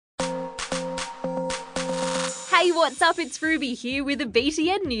Hey, what's up? It's Ruby here with a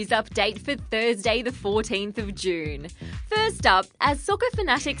BTN news update for Thursday, the 14th of June. First up, as soccer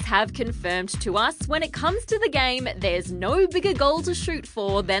fanatics have confirmed to us, when it comes to the game, there's no bigger goal to shoot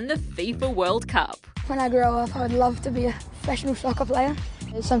for than the FIFA World Cup. When I grow up, I would love to be a professional soccer player.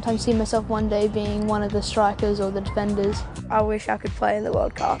 I sometimes see myself one day being one of the strikers or the defenders. I wish I could play in the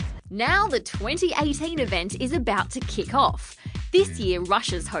World Cup. Now the 2018 event is about to kick off. This year,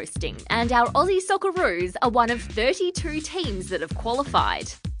 Russia's hosting, and our Aussie Socceroos are one of 32 teams that have qualified.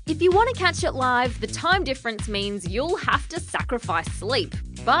 If you want to catch it live, the time difference means you'll have to sacrifice sleep.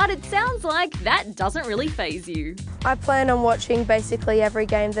 But it sounds like that doesn't really faze you. I plan on watching basically every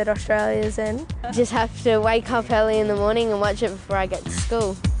game that Australia's in. Just have to wake up early in the morning and watch it before I get to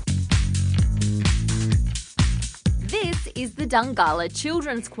school. This is the Dungala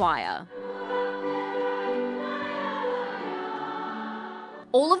Children's Choir.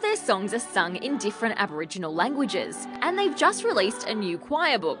 All of their songs are sung in different Aboriginal languages, and they've just released a new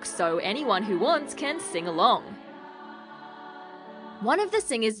choir book, so anyone who wants can sing along. One of the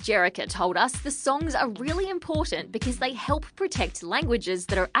singers, Jerica, told us the songs are really important because they help protect languages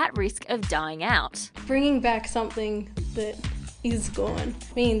that are at risk of dying out. Bringing back something that is gone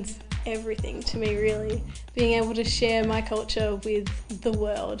means everything to me, really. Being able to share my culture with the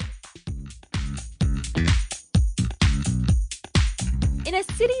world. In a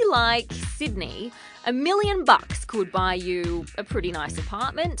city like Sydney, $1 million could buy you a pretty nice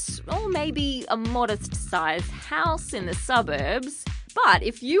apartment or maybe a modest-sized house in the suburbs. But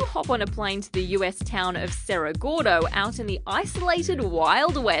if you hop on a plane to the US town of Cerro Gordo out in the isolated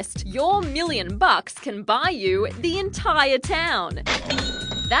Wild West, your $1 million can buy you the entire town.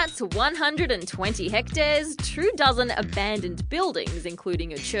 That's 120 hectares, 24 abandoned buildings,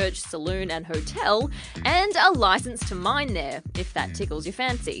 including a church, saloon and hotel, and a license to mine there, if that tickles your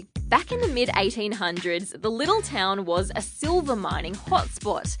fancy. Back in the mid-1800s, the little town was a silver mining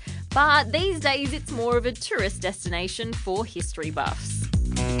hotspot, but these days it's more of a tourist destination for history buffs.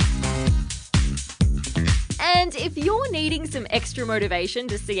 And if you're needing some extra motivation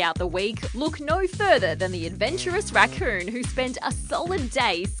to see out the week, look no further than the adventurous raccoon who spent a solid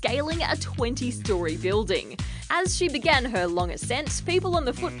day scaling a 20-story building. As she began her long ascent, people on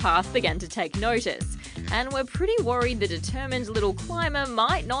the footpath began to take notice, and were pretty worried the determined little climber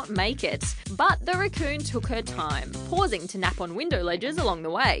might not make it. But the raccoon took her time, pausing to nap on window ledges along the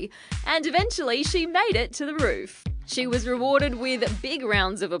way, and eventually she made it to the roof. She was rewarded with big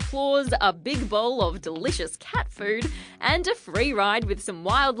rounds of applause, a big bowl of delicious cat food, and a free ride with some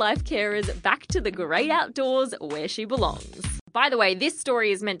wildlife carers back to the great outdoors where she belongs. By the way, this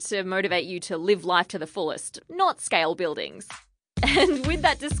story is meant to motivate you to live life to the fullest, not scale buildings. And with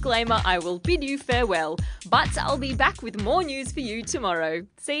that disclaimer, I will bid you farewell, but I'll be back with more news for you tomorrow.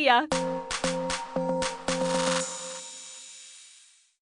 See ya!